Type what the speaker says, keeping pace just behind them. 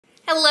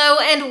Hello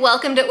and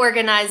welcome to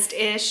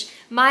Organized-ish.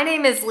 My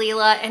name is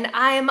Leela and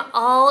I am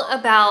all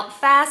about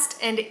fast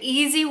and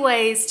easy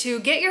ways to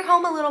get your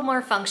home a little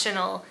more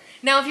functional.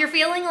 Now, if you're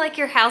feeling like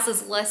your house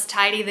is less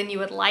tidy than you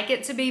would like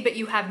it to be, but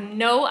you have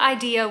no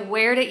idea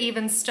where to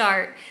even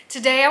start,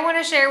 today I want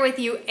to share with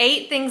you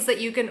 8 things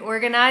that you can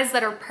organize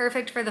that are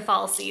perfect for the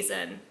fall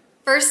season.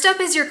 First up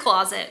is your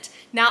closet.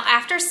 Now,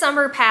 after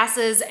summer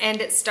passes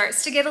and it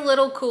starts to get a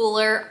little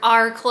cooler,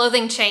 our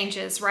clothing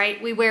changes, right?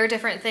 We wear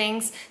different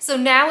things. So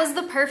now is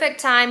the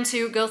perfect time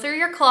to go through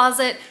your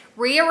closet,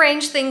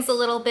 rearrange things a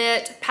little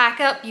bit, pack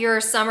up your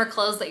summer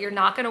clothes that you're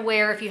not gonna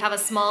wear if you have a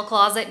small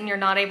closet and you're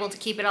not able to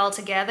keep it all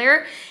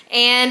together,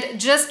 and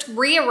just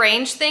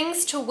rearrange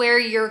things to where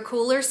your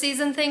cooler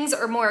season things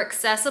are more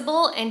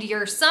accessible and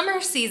your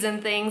summer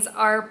season things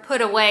are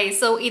put away.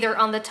 So either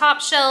on the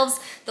top shelves,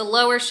 the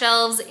lower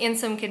shelves, in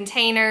some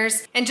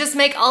containers, and just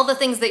make all the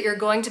things that you're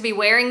going to be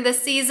wearing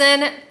this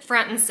season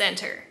front and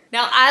center.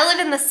 Now, I live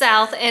in the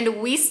South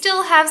and we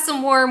still have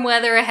some warm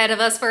weather ahead of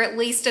us for at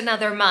least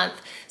another month.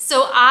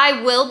 So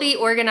I will be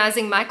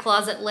organizing my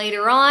closet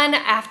later on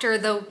after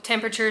the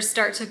temperatures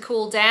start to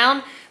cool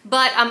down,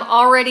 but I'm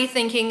already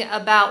thinking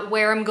about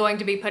where I'm going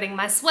to be putting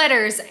my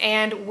sweaters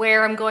and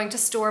where I'm going to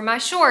store my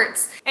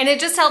shorts. And it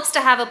just helps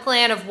to have a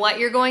plan of what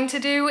you're going to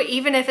do,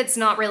 even if it's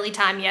not really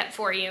time yet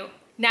for you.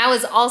 Now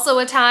is also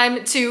a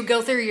time to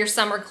go through your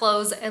summer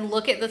clothes and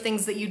look at the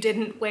things that you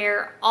didn't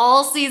wear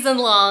all season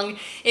long.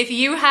 If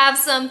you have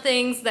some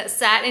things that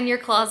sat in your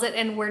closet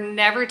and were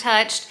never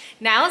touched,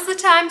 now is the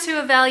time to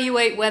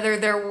evaluate whether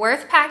they're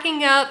worth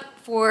packing up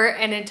for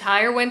an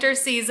entire winter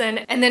season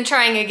and then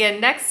trying again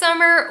next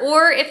summer,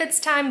 or if it's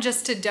time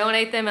just to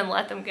donate them and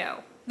let them go.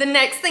 The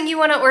next thing you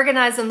want to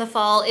organize in the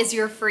fall is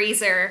your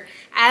freezer.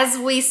 As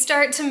we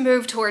start to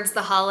move towards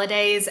the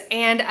holidays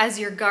and as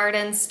your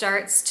garden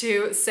starts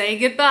to say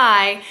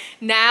goodbye,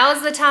 now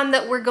is the time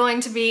that we're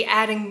going to be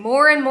adding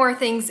more and more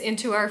things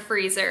into our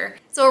freezer.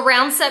 So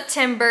around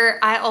September,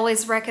 I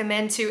always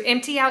recommend to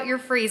empty out your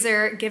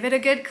freezer, give it a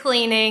good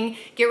cleaning,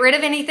 get rid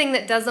of anything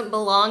that doesn't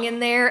belong in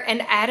there,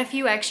 and add a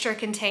few extra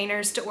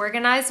containers to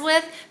organize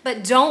with,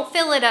 but don't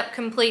fill it up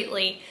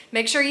completely.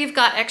 Make sure you've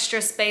got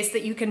extra space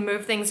that you can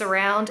move things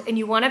around, and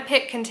you want to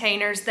pick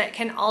containers that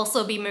can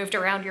also be moved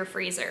around your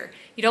freezer.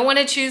 You don't want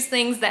to choose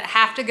things that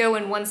have to go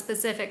in one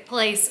specific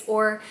place,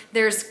 or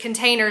there's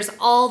containers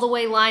all the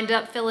way lined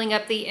up filling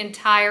up the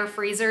entire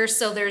freezer,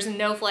 so there's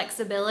no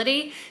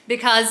flexibility,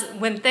 because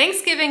when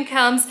Thanksgiving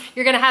comes,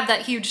 you're gonna have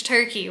that huge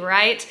turkey,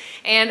 right?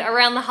 And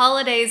around the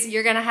holidays,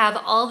 you're gonna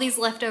have all these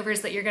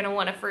leftovers that you're gonna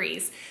wanna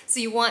freeze. So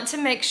you want to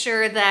make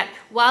sure that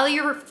while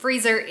your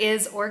freezer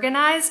is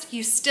organized,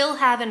 you still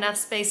have enough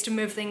space to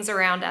move things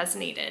around as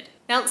needed.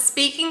 Now,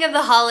 speaking of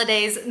the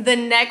holidays, the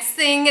next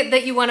thing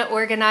that you want to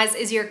organize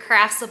is your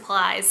craft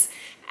supplies.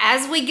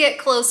 As we get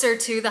closer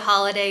to the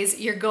holidays,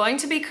 you're going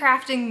to be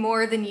crafting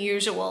more than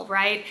usual,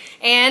 right?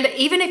 And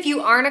even if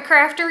you aren't a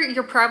crafter,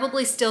 you're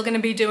probably still going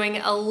to be doing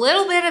a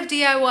little bit of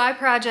DIY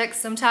projects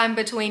sometime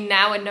between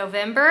now and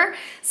November.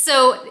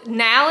 So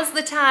now is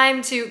the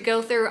time to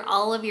go through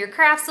all of your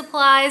craft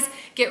supplies,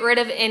 get rid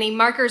of any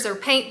markers or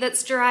paint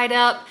that's dried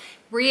up,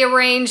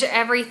 rearrange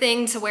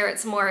everything to where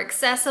it's more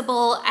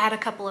accessible, add a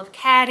couple of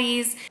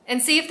caddies,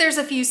 and see if there's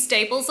a few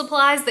staple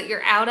supplies that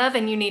you're out of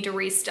and you need to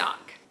restock.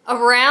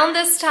 Around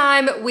this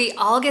time, we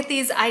all get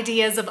these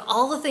ideas of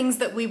all the things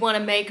that we want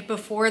to make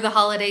before the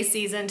holiday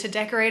season to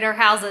decorate our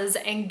houses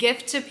and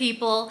gift to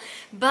people,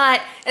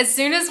 but as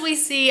soon as we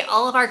see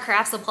all of our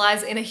craft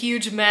supplies in a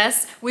huge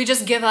mess, we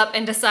just give up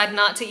and decide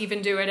not to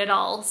even do it at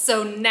all.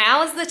 So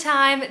now is the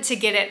time to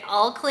get it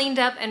all cleaned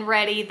up and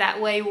ready.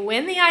 That way,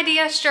 when the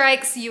idea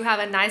strikes, you have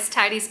a nice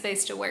tidy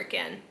space to work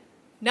in.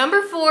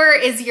 Number 4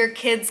 is your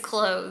kids'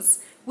 clothes.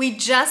 We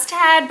just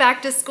had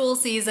back to school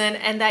season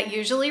and that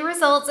usually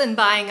results in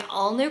buying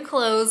all new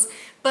clothes,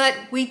 but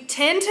we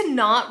tend to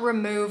not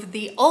remove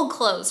the old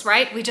clothes,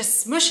 right? We just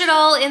smush it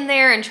all in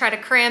there and try to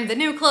cram the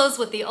new clothes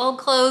with the old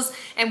clothes,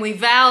 and we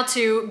vow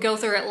to go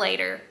through it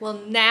later.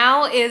 Well,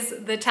 now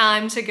is the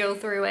time to go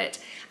through it.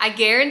 I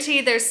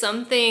guarantee there's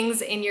some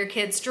things in your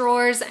kids'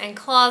 drawers and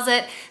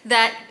closet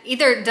that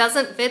either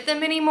doesn't fit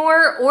them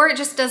anymore or it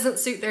just doesn't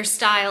suit their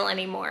style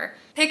anymore.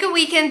 Pick a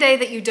weekend day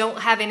that you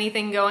don't have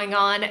anything going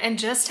on and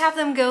just have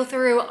them go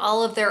through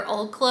all of their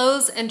old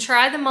clothes and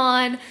try them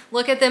on,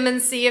 look at them and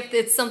see if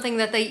it's something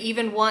that they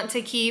even want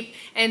to keep,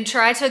 and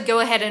try to go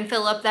ahead and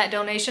fill up that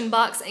donation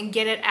box and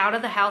get it out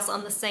of the house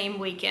on the same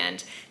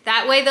weekend.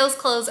 That way those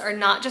clothes are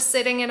not just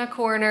sitting in a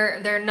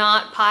corner, they're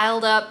not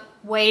piled up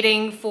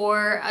waiting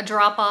for a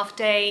drop-off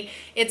day.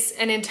 It's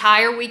an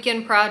entire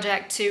weekend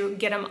project to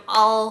get them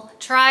all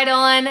tried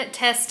on,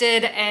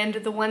 tested, and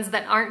the ones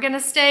that aren't gonna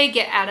stay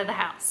get out of the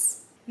house.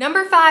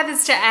 Number 5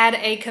 is to add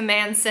a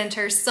command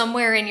center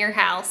somewhere in your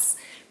house.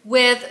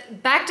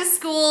 With back to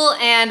school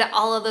and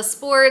all of the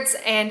sports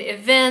and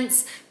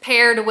events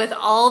paired with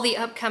all the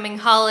upcoming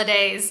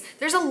holidays,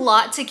 there's a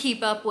lot to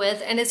keep up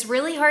with, and it's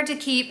really hard to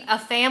keep a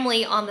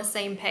family on the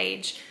same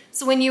page.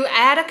 So when you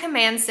add a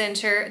command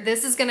center,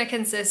 this is going to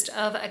consist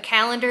of a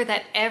calendar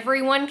that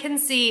everyone can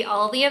see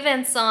all the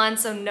events on,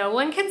 so no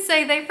one can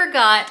say they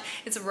forgot.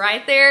 It's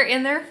right there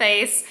in their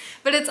face.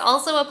 But it's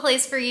also a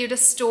place for you to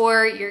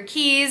store your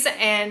keys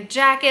and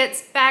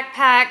jackets,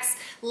 backpacks,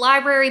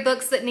 library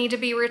books that need to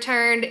be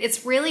returned.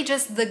 It's really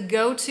just the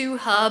go-to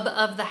hub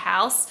of the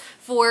house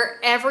for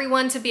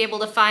everyone to be able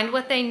to find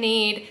what they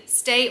need,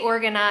 stay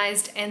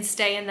organized, and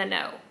stay in the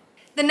know.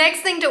 The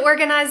next thing to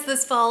organize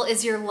this fall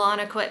is your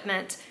lawn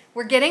equipment.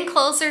 We're getting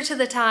closer to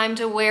the time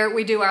to where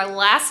we do our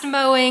last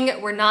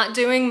mowing, we're not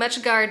doing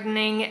much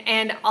gardening,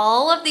 and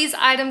all of these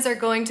items are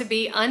going to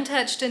be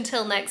untouched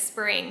until next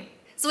spring.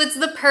 So it's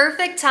the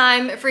perfect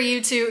time for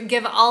you to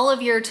give all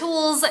of your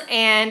tools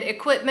and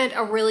equipment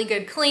a really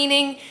good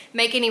cleaning,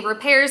 make any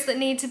repairs that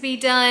need to be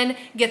done,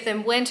 get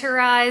them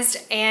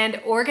winterized, and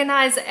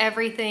organize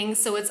everything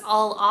so it's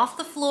all off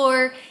the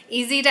floor,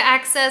 easy to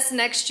access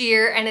next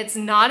year, and it's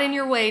not in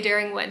your way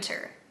during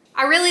winter.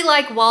 I really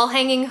like wall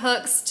hanging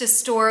hooks to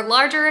store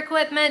larger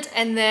equipment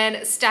and then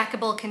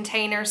stackable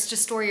containers to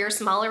store your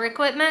smaller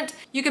equipment.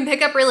 You can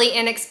pick up really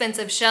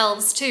inexpensive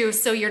shelves too,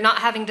 so you're not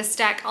having to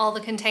stack all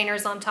the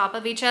containers on top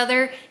of each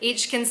other.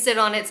 Each can sit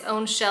on its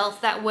own shelf.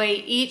 That way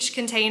each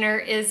container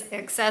is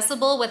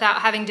accessible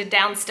without having to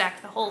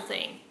downstack the whole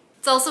thing.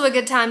 It's also a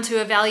good time to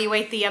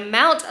evaluate the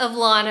amount of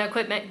lawn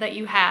equipment that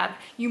you have.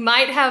 You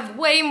might have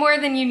way more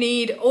than you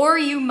need, or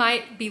you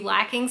might be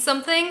lacking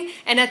something,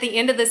 and at the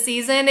end of the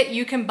season,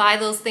 you can buy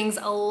those things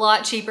a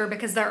lot cheaper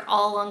because they're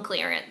all on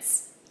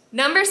clearance.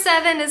 Number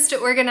 7 is to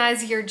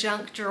organize your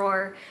junk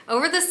drawer.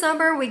 Over the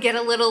summer, we get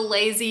a little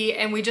lazy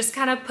and we just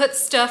kind of put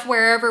stuff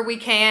wherever we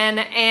can,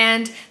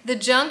 and the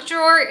junk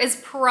drawer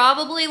is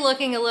probably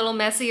looking a little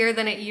messier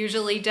than it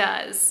usually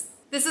does.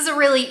 This is a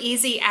really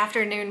easy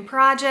afternoon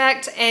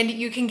project, and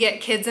you can get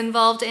kids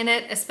involved in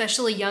it,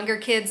 especially younger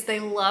kids.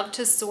 They love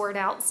to sort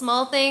out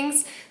small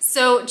things.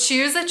 So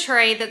choose a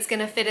tray that's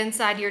gonna fit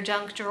inside your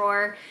junk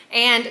drawer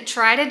and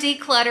try to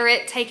declutter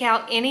it, take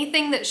out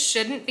anything that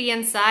shouldn't be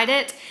inside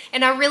it.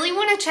 And I really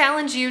wanna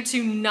challenge you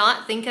to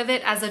not think of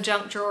it as a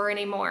junk drawer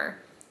anymore.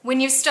 When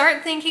you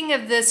start thinking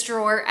of this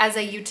drawer as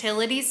a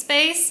utility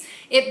space,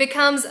 it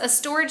becomes a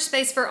storage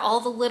space for all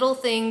the little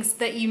things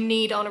that you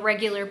need on a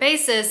regular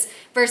basis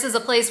versus a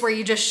place where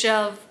you just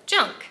shove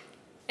junk.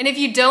 And if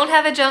you don't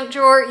have a junk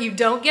drawer, you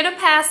don't get a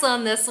pass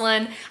on this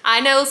one. I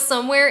know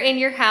somewhere in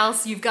your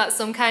house you've got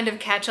some kind of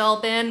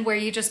catch-all bin where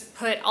you just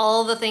put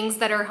all the things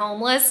that are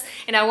homeless,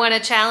 and I want to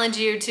challenge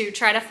you to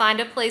try to find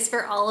a place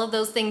for all of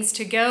those things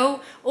to go,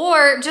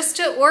 or just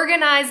to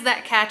organize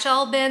that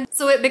catch-all bin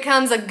so it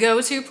becomes a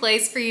go-to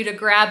place for you to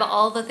grab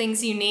all the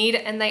things you need,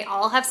 and they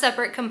all have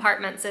separate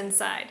compartments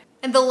inside.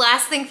 And the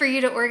last thing for you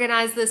to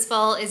organize this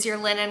fall is your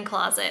linen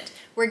closet.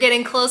 We're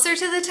getting closer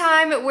to the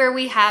time where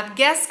we have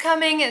guests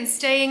coming and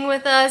staying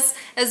with us,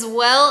 as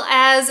well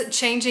as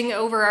changing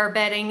over our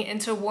bedding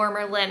into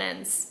warmer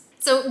linens.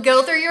 So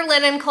go through your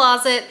linen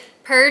closet,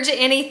 purge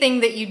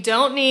anything that you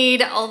don't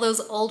need, all those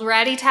old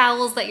ratty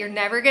towels that you're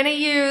never gonna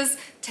use,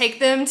 take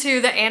them to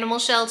the animal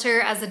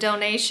shelter as a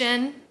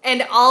donation,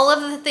 and all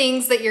of the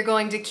things that you're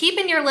going to keep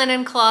in your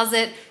linen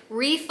closet,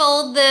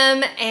 refold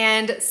them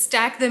and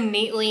stack them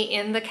neatly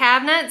in the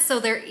cabinet so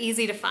they're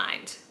easy to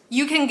find.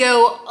 You can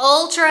go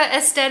ultra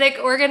aesthetic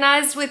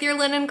organized with your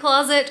linen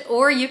closet,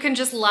 or you can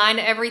just line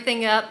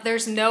everything up.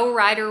 There's no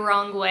right or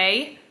wrong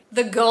way.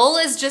 The goal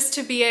is just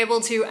to be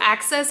able to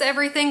access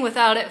everything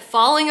without it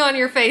falling on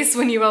your face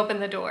when you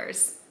open the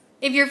doors.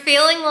 If you're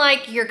feeling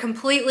like you're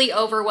completely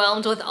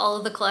overwhelmed with all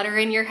of the clutter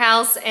in your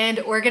house and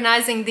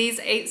organizing these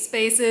 8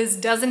 spaces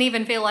doesn't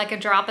even feel like a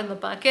drop in the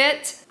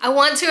bucket, I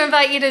want to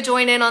invite you to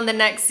join in on the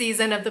next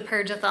season of the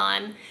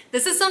Purge-A-Thon.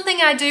 This is something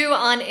I do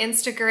on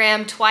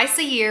Instagram twice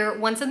a year,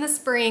 once in the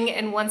spring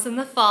and once in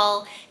the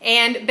fall.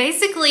 And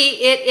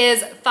basically it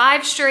is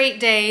 5 straight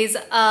days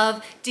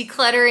of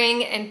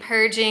decluttering and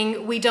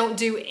purging. We don't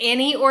do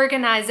any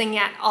organizing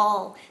at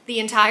all. The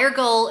entire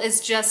goal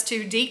is just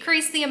to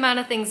decrease the amount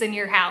of things in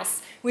your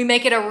house. We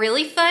make it a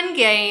really fun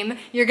game.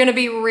 You're gonna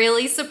be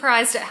really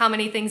surprised at how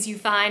many things you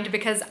find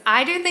because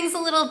I do things a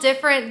little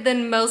different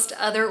than most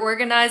other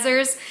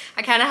organizers.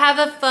 I kind of have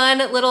a fun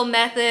little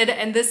method,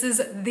 and this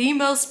is the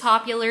most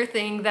popular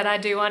thing that I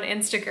do on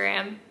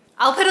Instagram.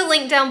 I'll put a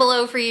link down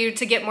below for you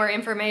to get more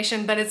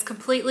information, but it's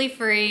completely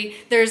free.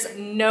 There's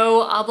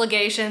no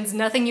obligations,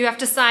 nothing you have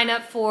to sign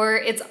up for.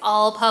 It's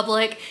all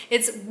public.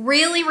 It's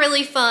really,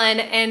 really fun,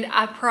 and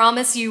I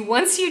promise you,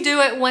 once you do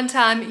it one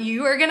time,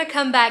 you are gonna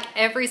come back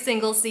every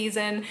single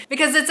season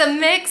because it's a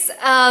mix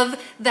of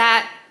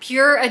that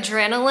pure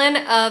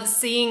adrenaline of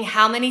seeing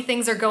how many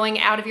things are going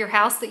out of your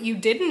house that you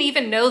didn't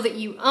even know that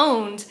you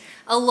owned,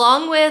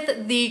 along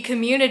with the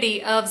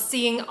community of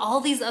seeing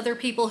all these other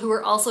people who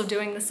are also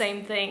doing the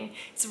same thing.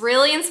 It's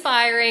really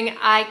inspiring.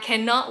 I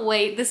cannot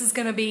wait. This is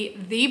gonna be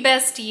the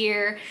best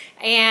year,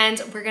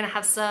 and we're gonna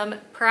have some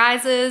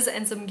prizes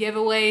and some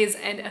giveaways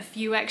and a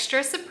few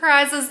extra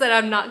surprises that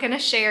I'm not gonna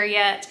share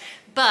yet,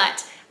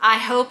 but I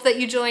hope that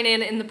you join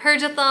in the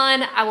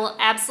Purge-A-Thon. I will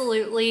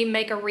absolutely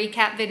make a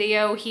recap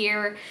video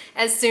here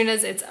as soon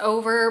as it's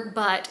over,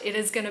 but it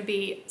is gonna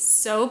be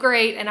so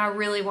great and I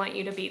really want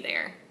you to be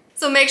there.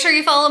 So make sure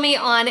you follow me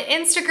on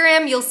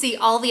Instagram. You'll see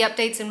all the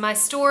updates in my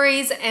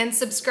stories, and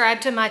subscribe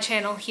to my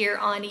channel here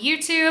on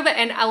YouTube,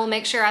 and I will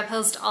make sure I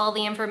post all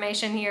the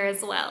information here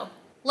as well.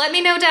 Let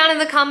me know down in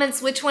the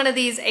comments which one of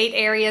these 8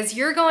 areas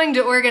you're going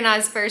to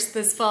organize first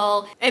this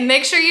fall, and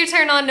make sure you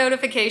turn on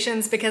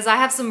notifications because I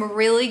have some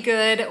really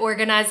good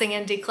organizing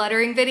and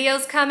decluttering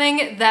videos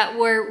coming that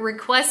were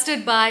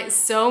requested by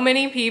so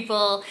many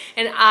people,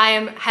 and I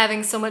am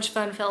having so much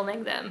fun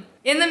filming them.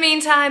 In the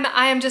meantime,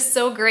 I am just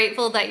so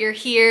grateful that you're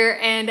here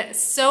and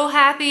so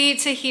happy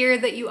to hear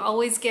that you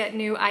always get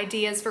new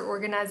ideas for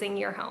organizing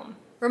your home.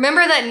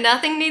 Remember that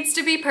nothing needs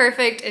to be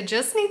perfect, it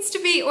just needs to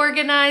be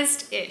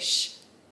organized-ish.